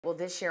Well,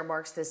 this year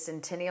marks the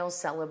centennial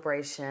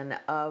celebration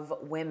of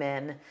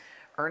women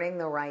earning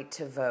the right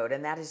to vote.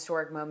 And that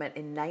historic moment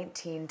in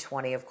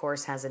 1920, of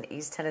course, has an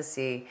East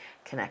Tennessee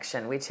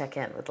connection. We check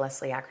in with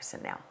Leslie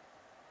Ackerson now.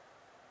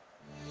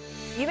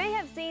 You may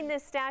have seen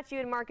this statue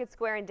in Market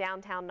Square in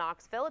downtown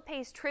Knoxville. It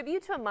pays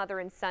tribute to a mother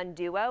and son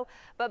duo,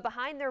 but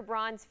behind their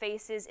bronze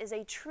faces is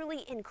a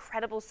truly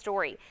incredible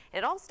story. And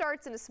it all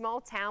starts in a small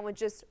town with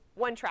just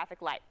one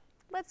traffic light.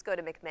 Let's go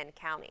to McMinn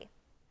County.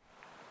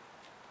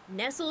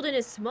 Nestled in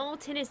a small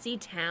Tennessee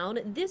town,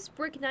 this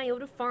brick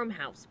Nyota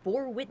farmhouse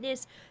bore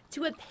witness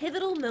to a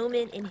pivotal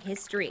moment in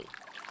history.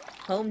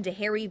 Home to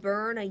Harry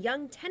Byrne, a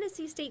young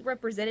Tennessee state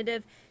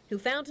representative who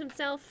found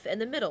himself in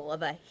the middle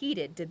of a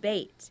heated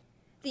debate.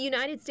 The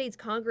United States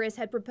Congress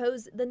had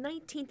proposed the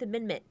 19th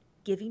Amendment,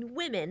 giving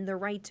women the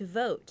right to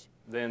vote.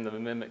 Then the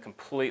amendment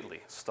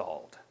completely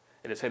stalled.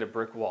 It has hit a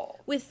brick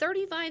wall. With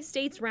 35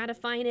 states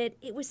ratifying it,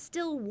 it was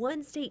still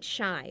one state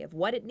shy of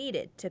what it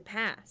needed to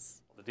pass.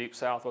 The Deep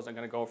South wasn't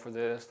going to go for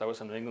this. There were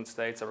some New England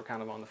states that were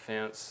kind of on the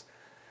fence.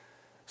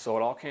 So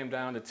it all came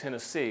down to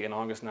Tennessee in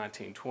August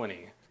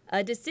 1920.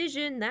 A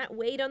decision that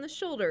weighed on the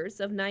shoulders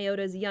of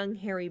Nyota's young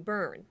Harry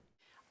Byrne.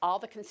 All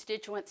the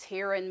constituents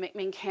here in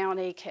McMinn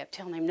County kept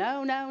telling him,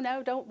 no, no,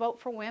 no, don't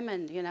vote for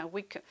women. You know,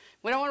 we don't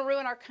want to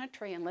ruin our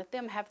country and let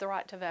them have the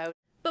right to vote.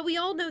 But we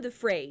all know the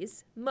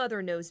phrase,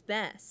 mother knows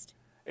best.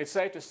 It's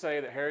safe to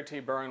say that Harry T.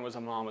 Byrne was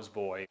a mama's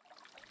boy.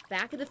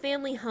 Back at the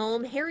family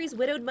home, Harry's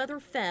widowed mother,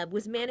 Feb,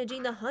 was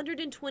managing the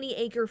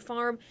 120-acre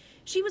farm.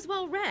 She was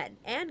well-read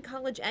and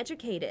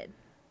college-educated.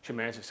 She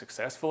managed it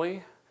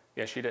successfully.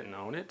 Yes, she didn't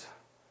own it,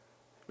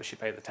 but she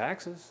paid the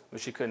taxes, but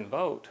she couldn't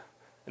vote.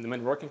 And the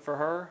men working for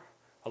her,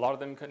 a lot of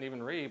them couldn't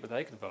even read, but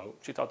they could vote.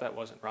 She thought that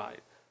wasn't right.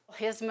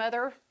 His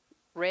mother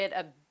read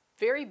a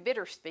very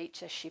bitter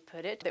speech, as she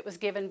put it, that was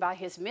given by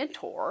his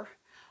mentor.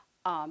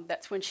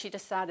 That's when she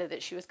decided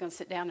that she was going to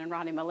sit down and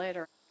write him a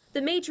letter. The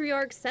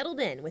matriarch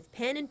settled in with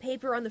pen and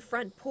paper on the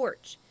front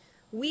porch.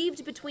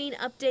 Weaved between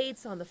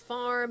updates on the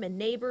farm and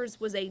neighbors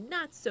was a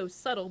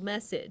not-so-subtle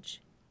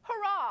message.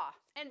 Hurrah!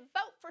 And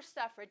vote for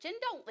suffrage, and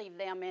don't leave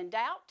them in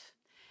doubt.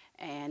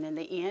 And in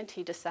the end,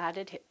 he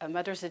decided a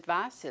mother's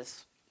advice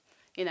is,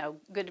 you know,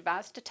 good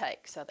advice to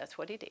take, so that's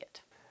what he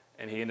did.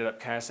 And he ended up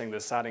casting the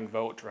deciding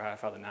vote to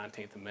ratify the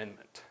 19th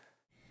Amendment.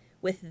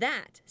 With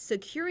that,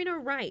 securing a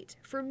right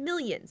for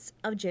millions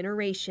of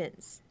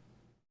generations.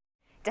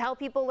 To help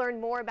people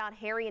learn more about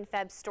Harry and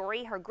Feb's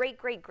story, her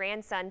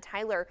great-great-grandson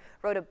Tyler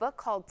wrote a book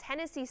called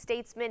Tennessee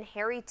Statesman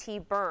Harry T.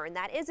 Byrne.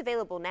 That is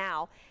available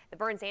now. The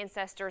Byrne's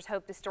ancestors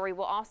hope the story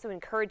will also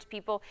encourage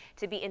people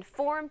to be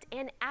informed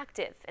and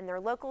active in their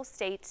local,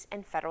 state,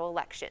 and federal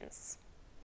elections.